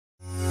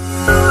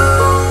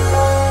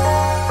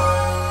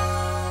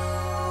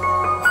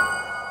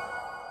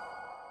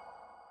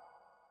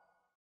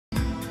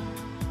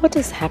What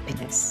is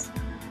happiness?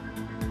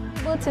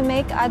 Able to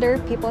make other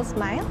people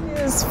smile.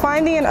 Is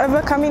finding and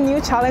overcoming new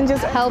challenges.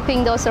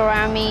 Helping those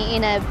around me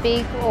in a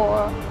big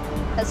or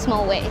a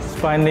small ways.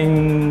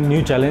 Finding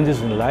new challenges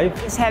in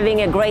life. Is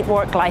having a great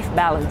work-life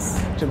balance.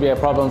 To be a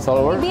problem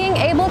solver. Being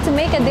able to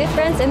make a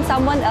difference in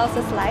someone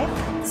else's life.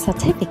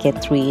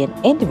 Certificate 3 in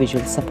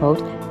individual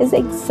support is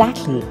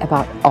exactly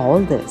about all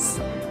this.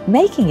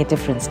 Making a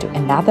difference to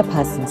another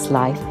person's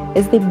life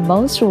is the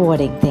most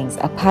rewarding things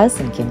a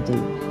person can do,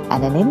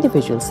 and an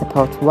individual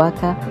support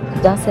worker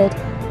does it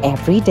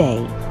every day.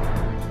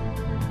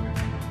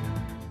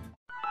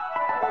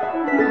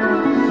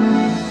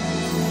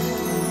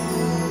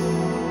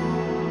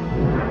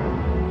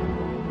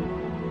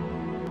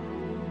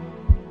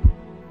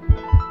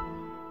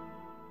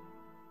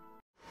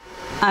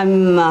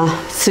 I'm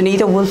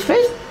Sunita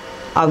Wolfred.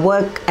 I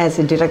work as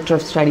a Director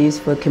of Studies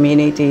for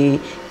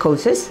Community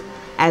Courses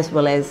as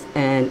well as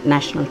a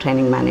National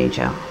Training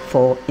Manager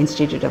for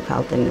Institute of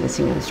Health and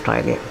Nursing in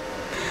Australia.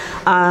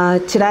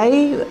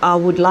 Today I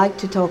would like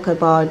to talk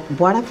about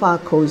one of our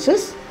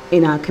courses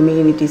in our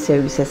community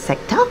services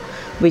sector,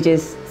 which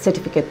is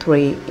Certificate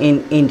 3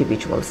 in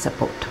Individual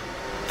Support.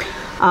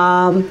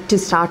 To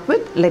start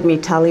with, let me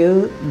tell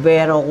you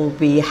where all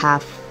we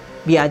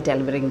are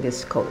delivering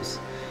this course.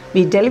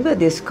 We deliver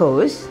this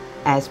course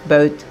as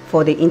both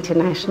for the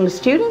international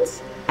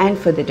students and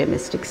for the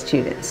domestic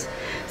students.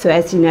 So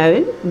as you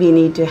know, we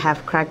need to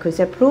have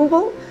CHC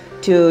approval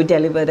to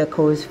deliver the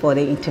course for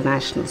the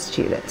international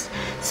students.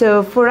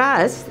 So for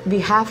us, we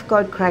have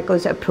got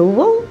CHC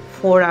approval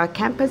for our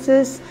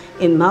campuses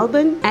in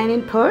Melbourne and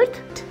in Perth.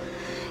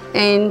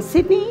 In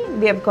Sydney,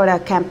 we have got our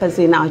campus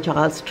in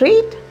Argyle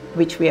Street,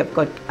 which we have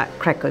got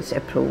CHC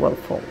approval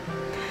for.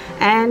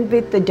 And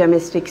with the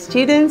domestic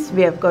students,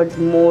 we have got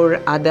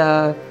more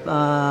other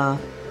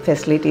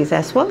facilities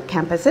as well,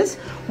 campuses.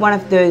 One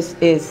of those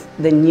is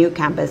the new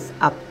campus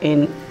up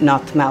in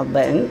North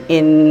Melbourne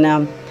in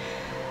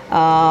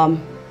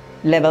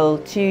level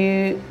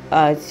 2,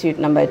 suite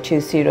number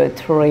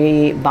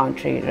 203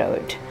 Boundary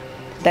Road.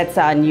 That's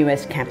our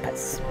newest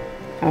campus.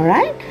 All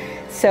right.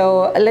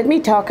 So let me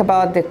talk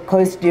about the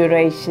course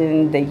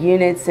duration, the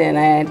units in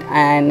it,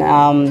 and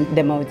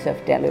the modes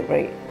of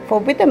delivery.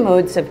 With the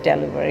modes of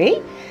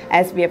delivery,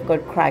 as we have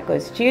got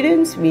CHC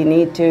students, we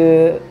need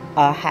to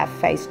have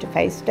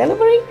face-to-face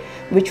delivery,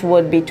 which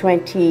would be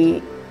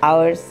 20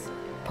 hours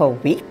per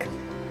week.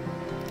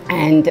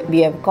 And we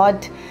have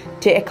got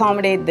to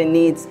accommodate the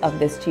needs of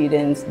the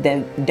students,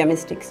 the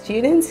domestic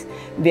students,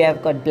 we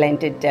have got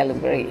blended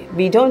delivery.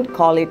 We don't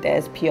call it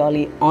as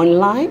purely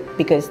online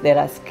because there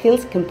are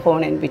skills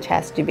component which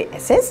has to be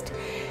assessed.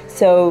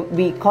 So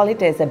we call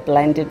it as a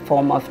blended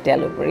form of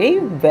delivery,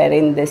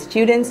 wherein the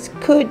students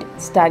could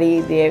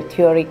study their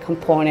theory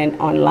component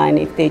online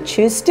if they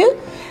choose to,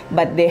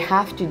 but they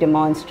have to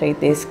demonstrate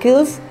their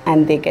skills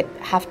and they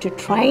have to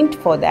train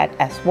for that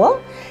as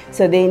well.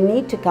 So they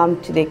need to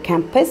come to the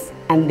campus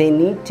and they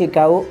need to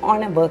go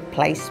on a work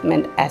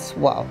placement as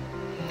well.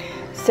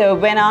 So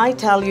when I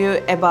tell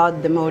you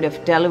about the mode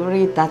of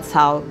delivery, that's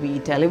how we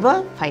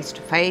deliver,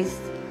 face-to-face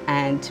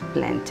and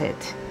blended.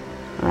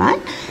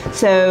 Right?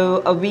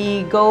 So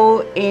we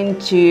go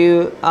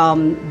into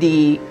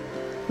the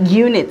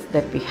units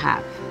that we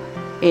have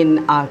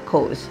in our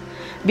course.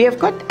 We have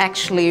got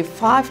actually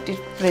 5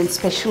 different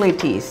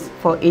specialties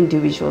for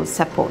individual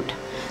support.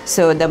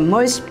 So the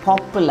most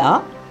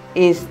popular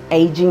is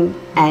aging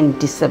and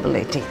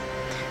disability.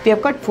 We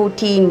have got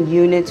 14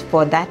 units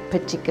for that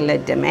particular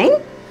domain,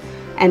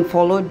 and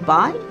followed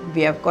by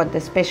we have got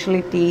the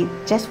specialty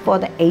just for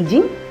the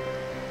aging,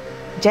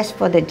 just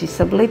for the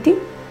disability,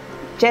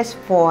 just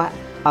for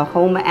a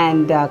home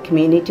and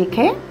community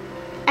care,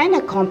 and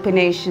a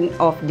combination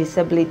of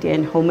disability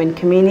and home and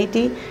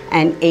community,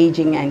 and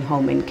aging and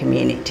home and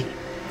community,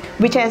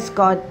 which has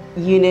got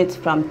units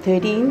from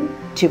 13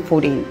 to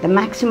 14. The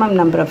maximum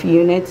number of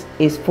units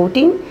is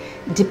 14,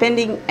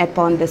 depending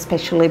upon the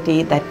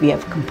specialty that we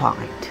have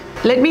combined.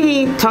 Let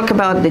me talk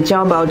about the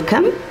job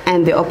outcome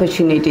and the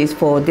opportunities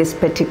for this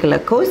particular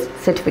course,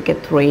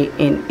 Certificate 3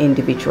 in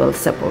Individual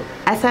Support.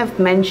 As I've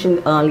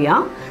mentioned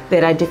earlier,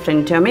 there are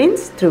different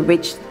domains through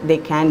which they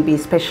can be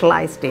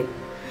specialized in.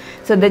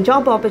 So the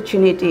job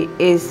opportunity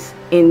is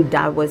in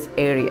diverse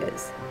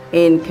areas.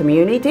 In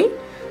community,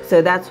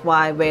 so that's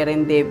why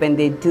when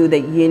they do the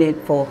unit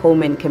for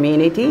home and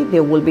community, they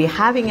will be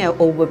having an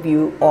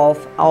overview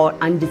of or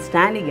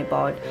understanding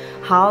about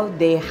how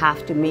they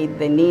have to meet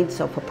the needs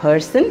of a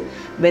person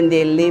when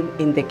they live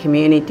in the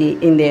community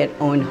in their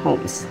own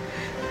homes.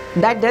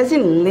 That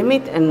doesn't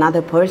limit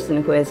another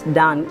person who has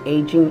done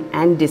aging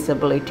and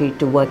disability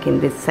to work in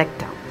this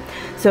sector.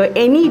 So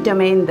any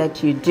domain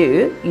that you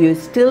do, you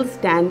still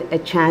stand a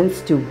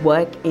chance to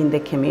work in the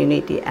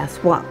community as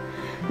well.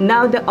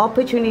 Now the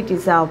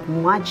opportunities are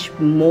much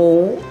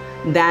more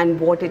than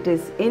what it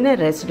is in a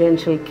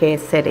residential care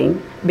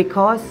setting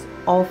because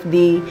of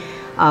the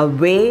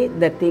way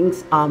the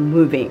things are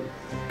moving.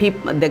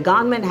 The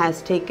government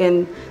has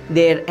taken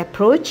their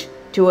approach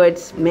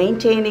towards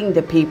maintaining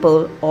the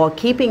people or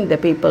keeping the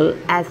people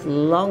as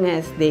long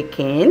as they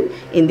can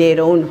in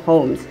their own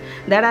homes.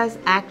 That has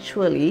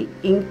actually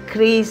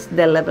increased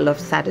the level of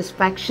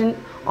satisfaction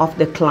of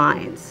the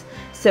clients.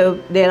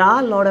 So there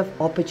are a lot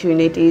of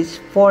opportunities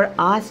for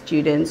our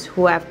students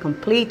who have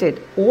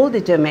completed all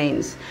the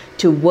domains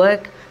to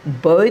work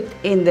both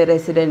in the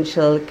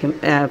residential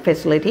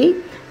facility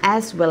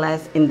as well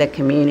as in the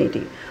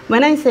community.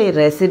 When I say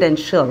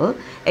residential,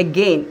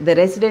 again, the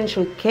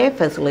residential care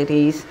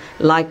facilities,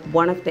 like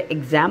one of the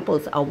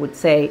examples I would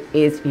say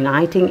is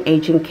Uniting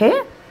Aging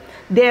Care.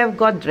 They have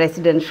got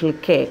residential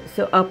care.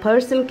 So a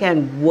person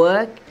can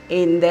work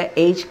in the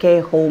aged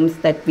care homes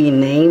that we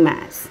name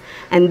as.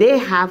 And they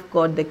have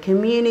got the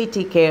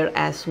community care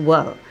as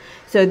well.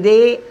 So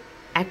they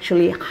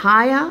actually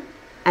hire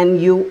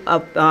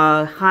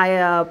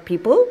hire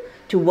people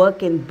to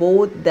work in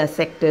both the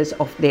sectors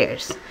of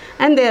theirs.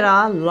 And there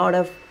are a lot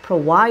of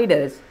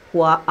providers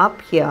who are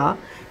up here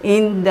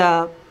in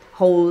the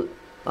whole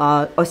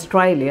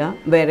Australia,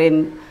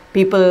 wherein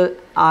people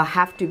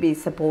have to be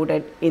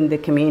supported in the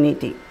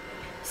community.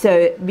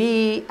 So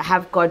we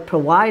have got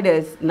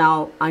providers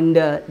now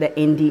under the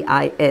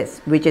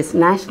NDIS, which is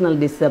National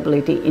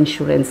Disability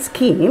Insurance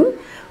Scheme,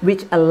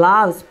 which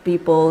allows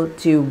people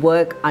to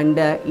work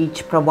under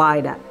each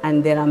provider.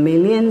 And there are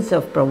millions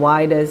of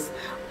providers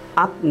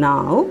up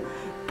now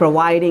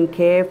providing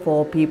care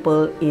for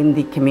people in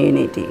the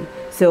community.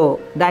 So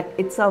that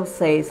itself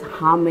says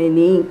how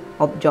many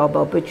job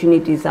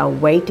opportunities are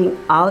waiting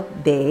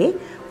out there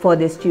for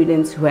the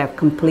students who have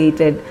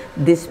completed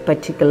this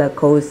particular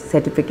course,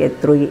 Certificate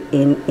III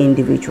in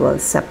Individual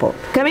Support.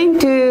 Coming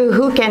to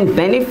who can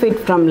benefit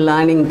from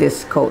learning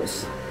this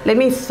course. Let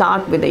me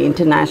start with the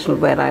international,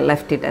 where I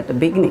left it at the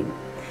beginning.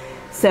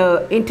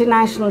 So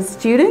international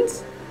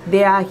students,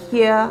 they are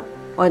here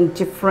on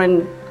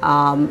different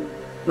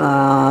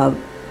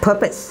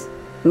purpose.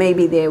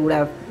 Maybe they would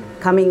have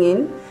coming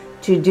in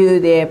to do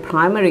their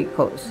primary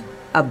course,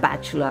 a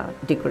bachelor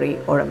degree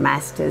or a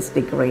master's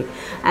degree,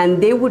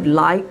 and they would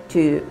like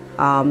to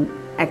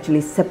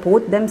actually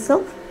support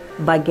themselves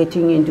by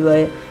getting into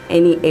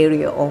any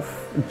area of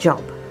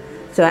job.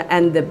 So,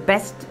 and the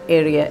best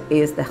area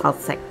is the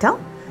health sector.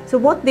 So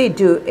what they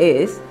do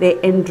is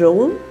they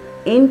enroll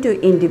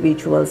into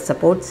Individual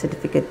Support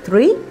Certificate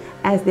III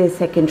as their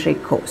secondary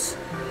course,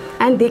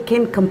 and they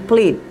can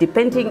complete,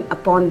 depending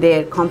upon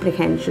their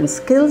comprehension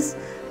skills,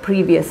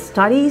 previous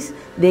studies,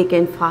 they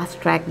can fast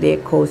track their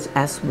course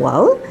as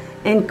well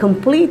and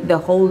complete the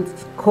whole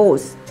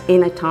course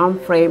in a time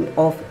frame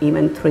of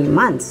even 3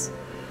 months.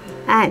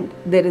 And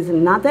there is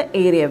another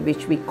area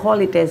which we call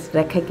it as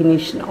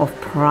recognition of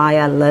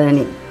prior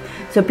learning.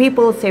 So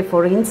people say,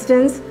 for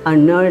instance, a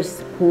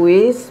nurse who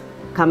is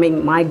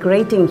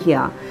migrating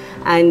here,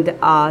 and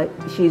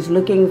she's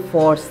looking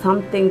for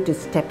something to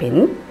step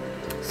in.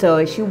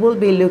 So she will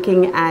be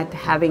looking at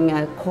having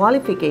a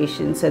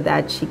qualification so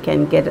that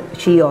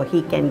she or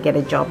he can get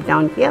a job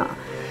down here.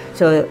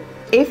 So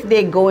if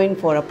they go in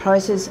for a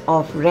process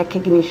of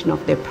recognition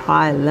of their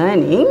prior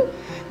learning,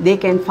 they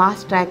can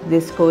fast track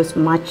this course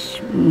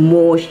much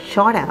more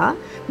shorter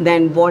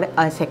than what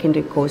a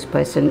secondary course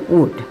person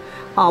would.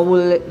 I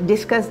will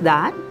discuss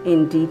that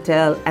in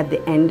detail at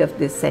the end of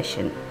this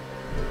session.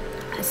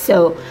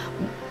 So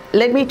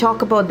let me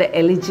talk about the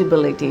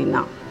eligibility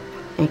now.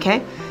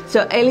 Okay,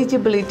 so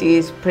eligibility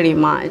is pretty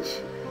much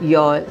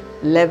your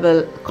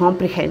level,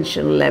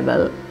 comprehension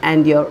level,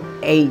 and your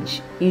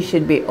age. You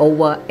should be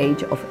over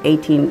age of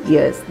 18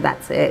 years,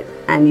 that's it.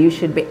 And you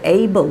should be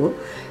able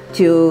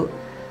to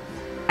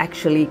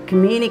actually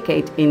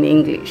communicate in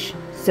English.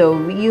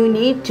 So you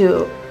need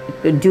to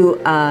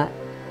do a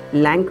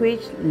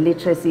language,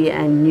 literacy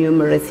and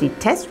numeracy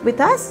test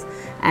with us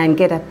and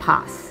get a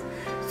pass.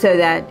 So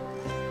that,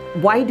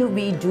 why do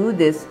we do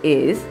this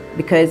is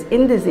because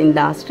in this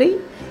industry,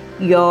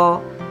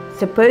 you're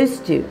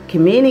supposed to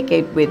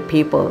communicate with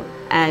people,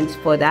 and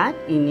for that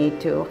you need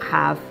to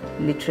have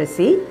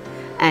literacy.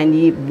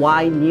 And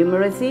why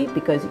numeracy?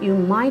 Because you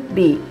might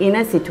be in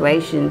a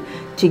situation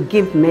to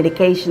give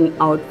medication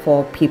out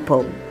for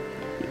people.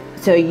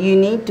 So you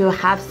need to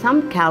have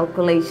some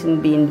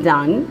calculation being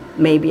done,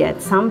 maybe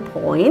at some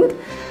point,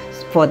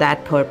 for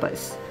that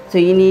purpose. So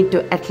you need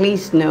to at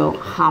least know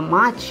how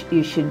much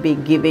you should be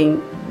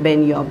giving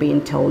when you're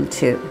being told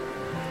to.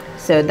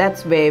 So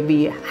that's where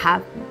we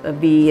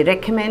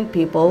recommend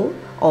people,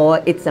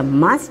 or it's a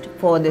must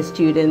for the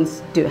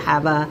students to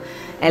have a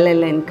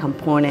LLN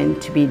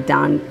component to be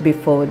done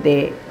before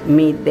they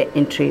meet the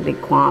entry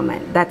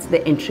requirement. That's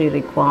the entry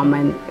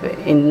requirement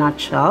in a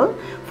nutshell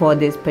for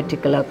this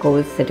particular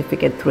course,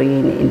 Certificate III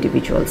in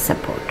Individual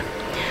Support.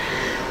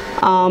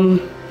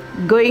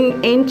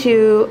 Going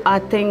into, I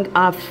think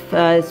I've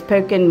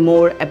spoken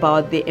more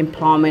about the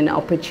employment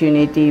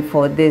opportunity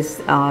for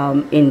this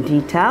in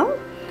detail.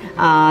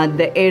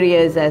 The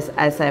areas,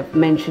 as I've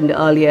mentioned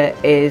earlier,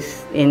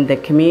 is in the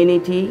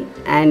community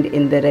and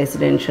in the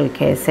residential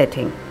care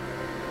setting.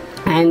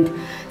 And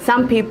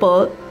some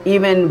people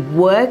even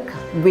work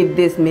with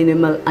this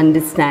minimal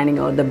understanding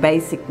or the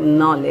basic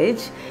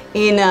knowledge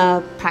in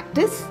a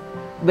practice,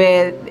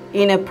 where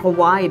in a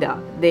provider,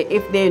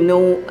 if they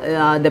know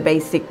the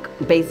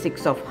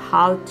basics of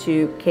how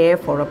to care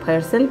for a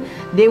person,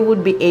 they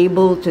would be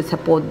able to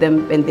support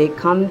them when they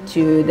come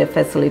to the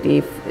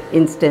facility.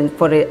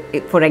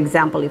 For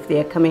example, if they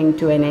are coming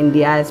to an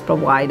NDIS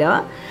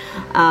provider,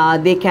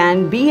 they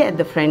can be at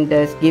the front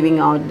desk giving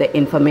out the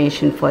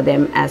information for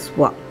them as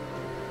well.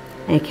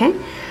 Okay.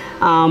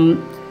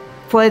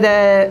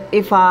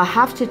 If I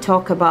have to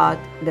talk about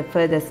the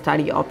further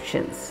study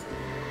options,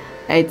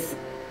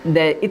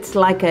 it's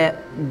like a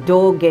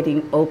door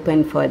getting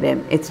open for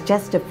them. It's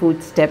just a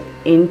footstep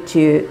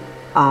into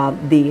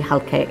the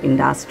healthcare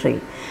industry.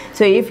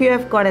 So if you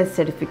have got a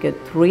Certificate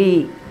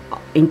III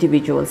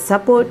individual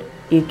support,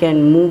 you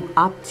can move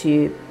up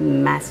to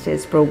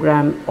master's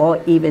program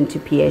or even to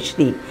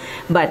PhD.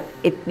 But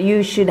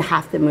you should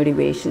have the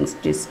motivations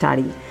to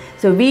study.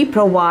 So we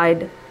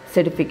provide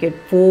Certificate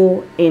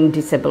 4 in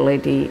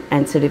disability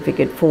and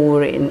Certificate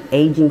 4 in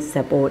aging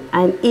support,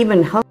 and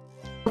even health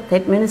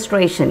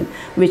administration,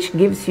 which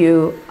gives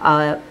you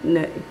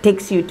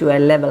takes you to a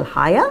level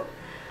higher,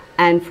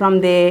 and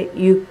from there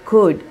you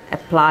could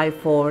apply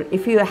for,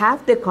 if you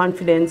have the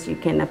confidence, you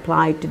can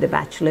apply to the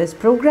bachelor's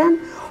program,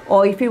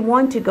 or if you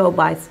want to go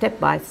by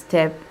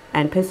step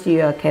and pursue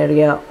your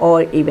career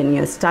or even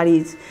your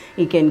studies,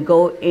 you can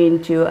go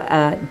into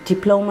a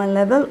diploma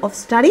level of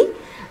study.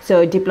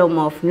 So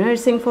diploma of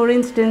nursing, for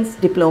instance,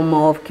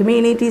 diploma of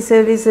community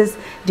services,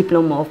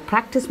 diploma of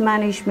practice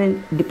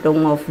management,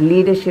 diploma of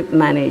leadership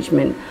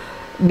management.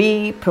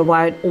 We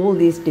provide all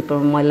these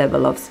diploma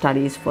level of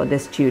studies for the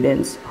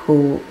students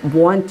who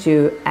want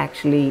to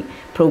actually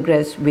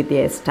progress with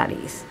their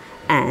studies.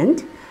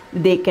 And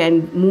they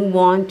can move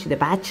on to the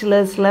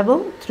bachelor's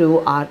level through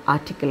our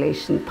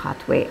articulation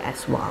pathway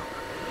as well.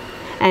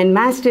 And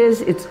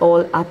masters, it's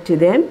all up to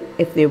them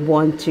if they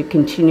want to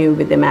continue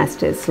with the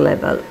master's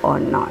level or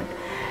not.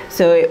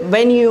 So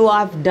when you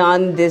have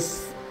done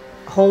this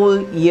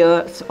whole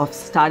years of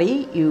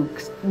study, you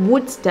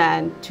would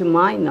stand, to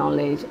my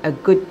knowledge, a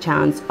good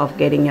chance of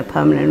getting a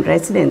permanent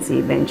residency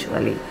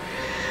eventually.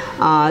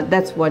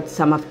 That's what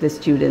some of the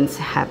students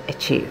have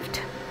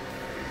achieved.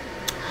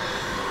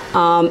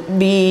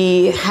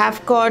 We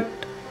have got,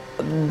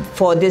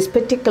 for this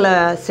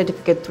particular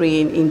Certificate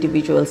III in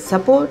individual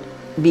support,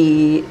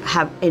 we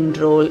have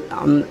enrolled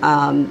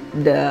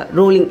the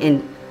rolling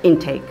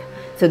intake.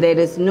 So there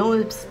is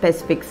no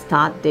specific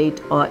start date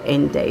or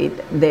end date.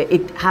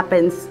 It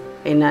happens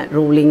in a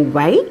rolling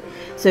way.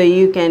 So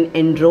you can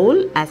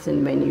enroll as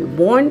and when you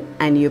want,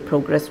 and you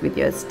progress with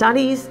your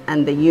studies,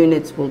 and the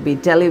units will be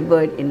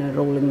delivered in a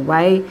rolling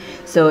way.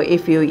 So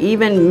if you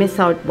even miss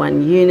out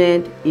one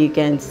unit, you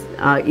can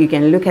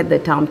look at the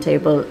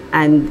timetable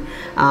and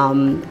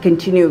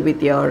continue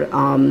with your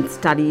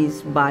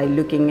studies by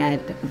looking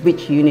at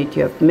which unit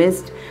you have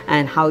missed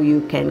and how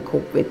you can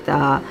cope with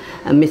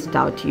missed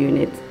out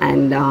units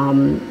and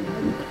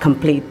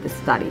complete the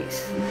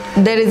studies.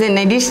 There is an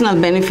additional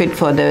benefit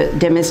for the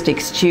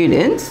domestic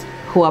students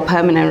who are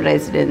permanent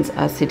residents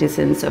or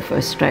citizens of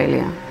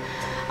Australia.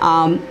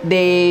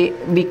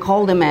 We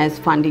call them as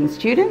funding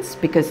students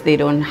because they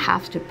don't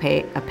have to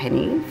pay a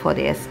penny for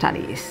their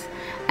studies,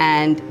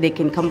 and they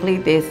can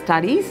complete their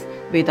studies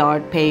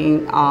without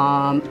paying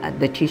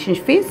the tuition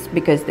fees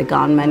because the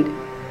government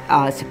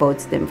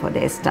supports them for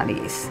their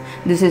studies.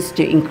 This is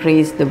to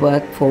increase the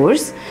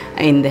workforce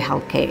in the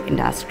healthcare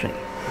industry.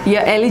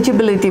 Your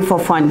eligibility for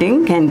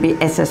funding can be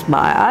assessed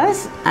by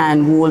us,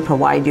 and we will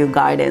provide you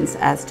guidance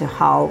as to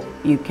how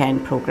you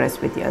can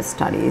progress with your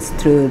studies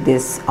through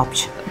this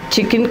option.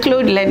 To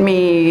conclude, let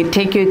me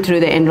take you through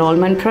the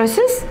enrollment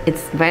process.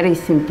 It's very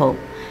simple.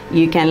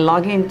 You can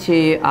log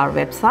into our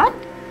website,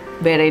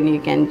 wherein you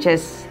can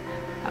just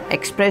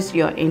express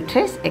your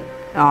interest.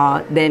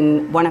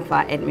 Then one of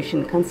our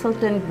admission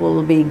consultants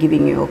will be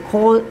giving you a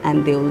call,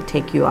 and they will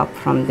take you up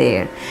from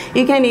there.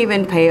 You can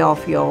even pay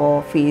off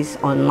your fees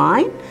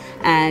online,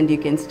 and you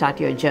can start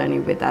your journey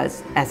with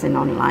us as an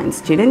online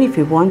student if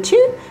you want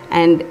to.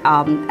 And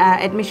our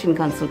admission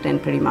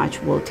consultant pretty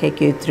much will take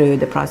you through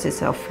the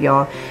process of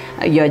your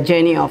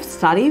journey of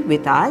study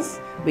with us,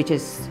 which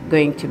is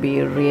going to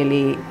be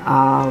really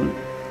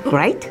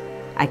great.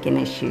 I can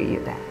assure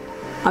you that.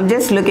 I'm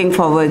just looking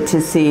forward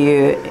to see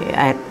you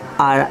at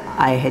our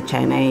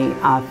IHNA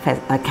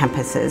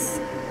campuses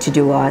to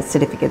do our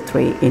Certificate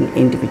III in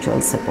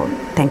individual support.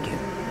 Thank you.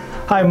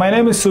 Hi, my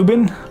name is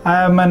Subin.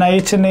 I am an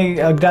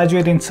IHNA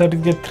graduate in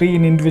Certificate III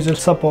in individual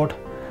support.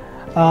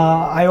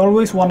 I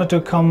always wanted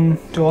to come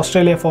to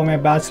Australia for my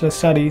bachelor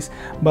studies,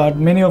 but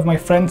many of my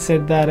friends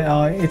said that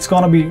it's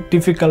going to be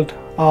difficult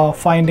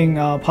finding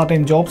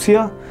part-time jobs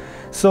here.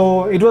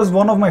 So it was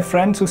one of my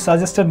friends who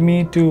suggested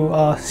me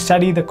to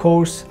study the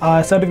course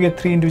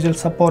Certificate III individual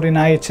support in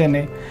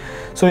IHNA.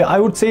 So I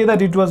would say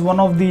that it was one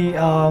of the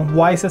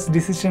wisest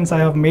decisions I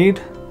have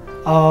made,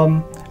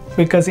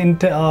 because in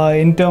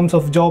terms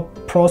of job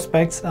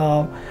prospects,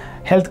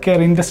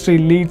 healthcare industry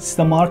leads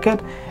the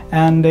market,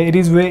 and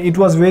it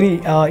was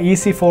very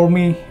easy for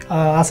me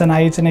as an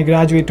IHNA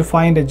graduate to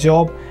find a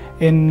job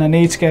in an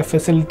aged care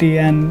facility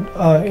and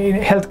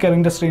in healthcare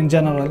industry in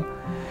general.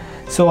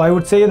 So I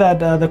would say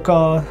that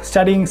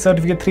studying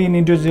Certificate III in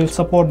Individual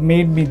Support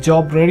made me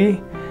job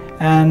ready,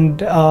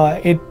 and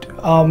it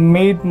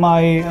made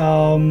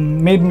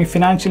me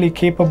financially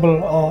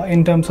capable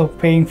in terms of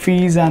paying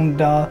fees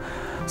and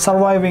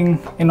surviving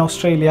in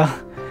Australia.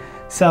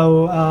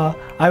 So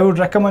I would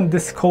recommend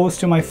this course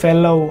to my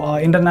fellow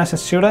international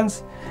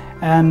students,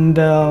 and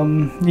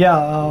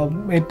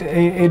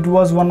it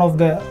was one of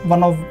the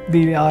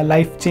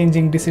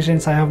life-changing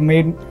decisions I have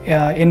made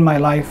in my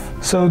life.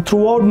 So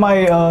throughout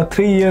my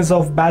 3 years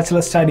of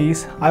bachelor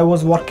studies, I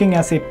was working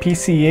as a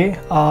PCA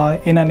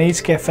in an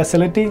aged care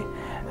facility,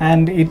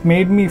 and it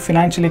made me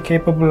financially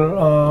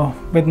capable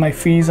with my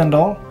fees and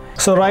all.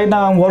 So right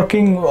now I'm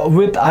working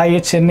with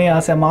IHNA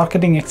as a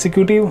marketing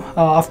executive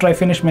after I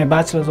finished my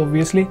bachelor's,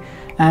 obviously,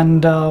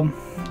 and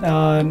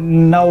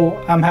now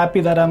I'm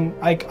happy that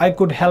I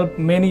could help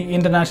many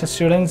international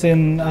students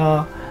in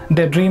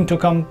their dream to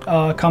come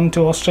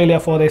to Australia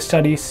for their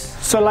studies.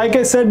 So like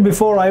I said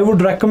before, I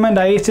would recommend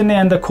IHNA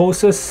and the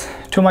courses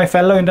to my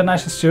fellow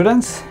international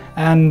students,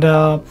 and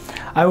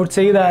I would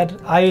say that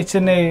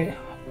IHNA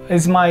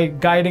is my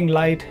guiding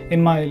light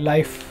in my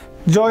life.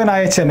 Join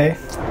IHNA.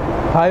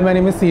 Hi, my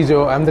name is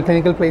Sijo. I'm the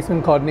Clinical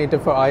Placement Coordinator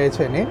for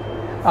IHNA.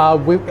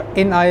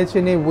 In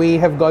IHNA, we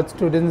have got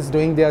students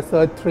doing their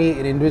Cert 3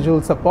 in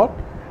Individual Support,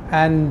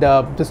 and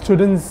the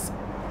students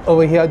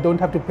over here don't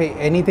have to pay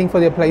anything for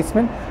their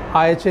placement.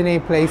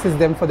 IHNA places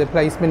them for their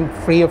placement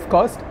free of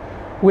cost.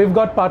 We've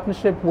got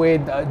partnership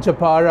with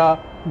Japara,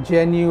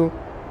 Genu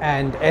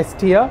and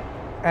Estia,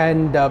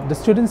 and the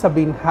students have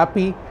been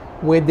happy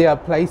with their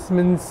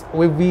placements.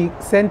 We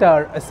sent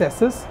our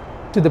assessors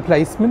to the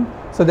placement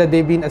so that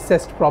they've been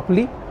assessed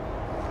properly.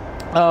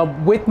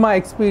 With my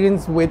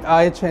experience with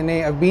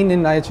IHNA, I've been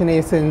in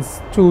IHNA since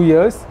 2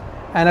 years,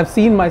 and I've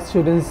seen my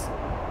students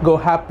go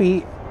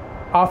happy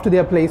after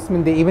their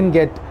placement. They even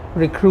get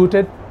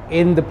recruited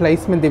in the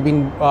placement they've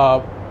been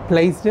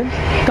placed in.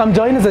 Come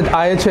join us at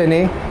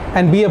IHNA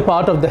and be a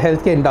part of the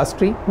healthcare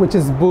industry, which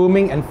is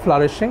booming and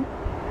flourishing,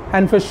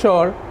 and for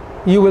sure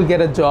you will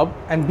get a job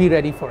and be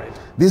ready for it.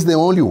 This is the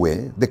only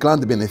way the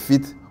client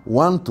benefit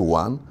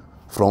one-to-one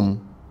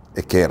from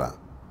a carer.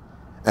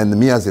 And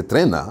me as a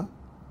trainer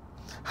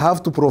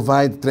have to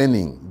provide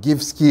training,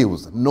 give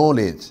skills,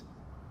 knowledge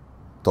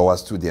to our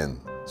students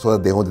so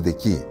that they hold the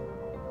key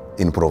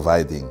in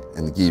providing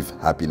and give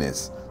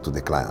happiness to the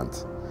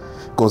client.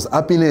 Because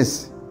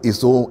happiness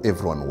is all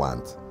everyone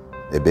wants.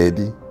 A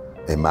baby,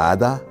 a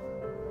mother,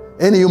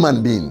 any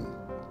human being.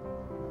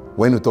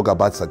 When we talk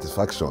about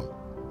satisfaction,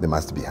 they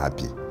must be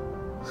happy.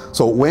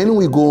 So when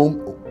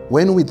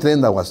we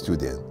train our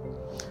students,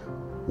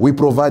 we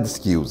provide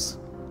skills,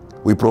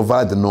 we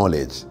provide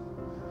knowledge,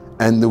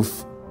 and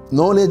with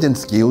knowledge and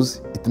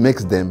skills, it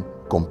makes them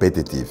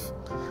competitive,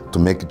 to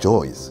make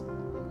joys,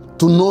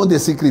 to know the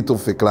secret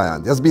of a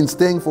client. Has been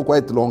staying for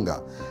quite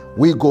longer.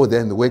 We go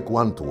there and work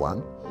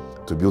one-to-one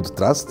to build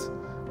trust,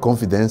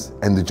 confidence,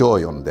 and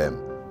joy on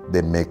them.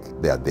 They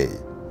make their day.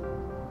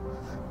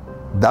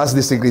 That's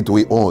the secret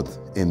we hold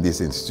in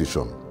this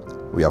institution.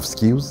 We have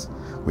skills,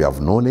 we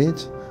have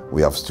knowledge,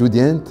 we have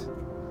students.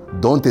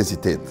 Don't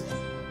hesitate.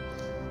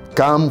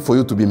 Come for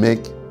you to be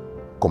made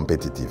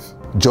competitive.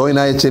 Join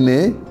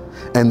IHNA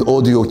and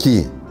hold your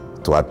key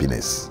to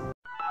happiness.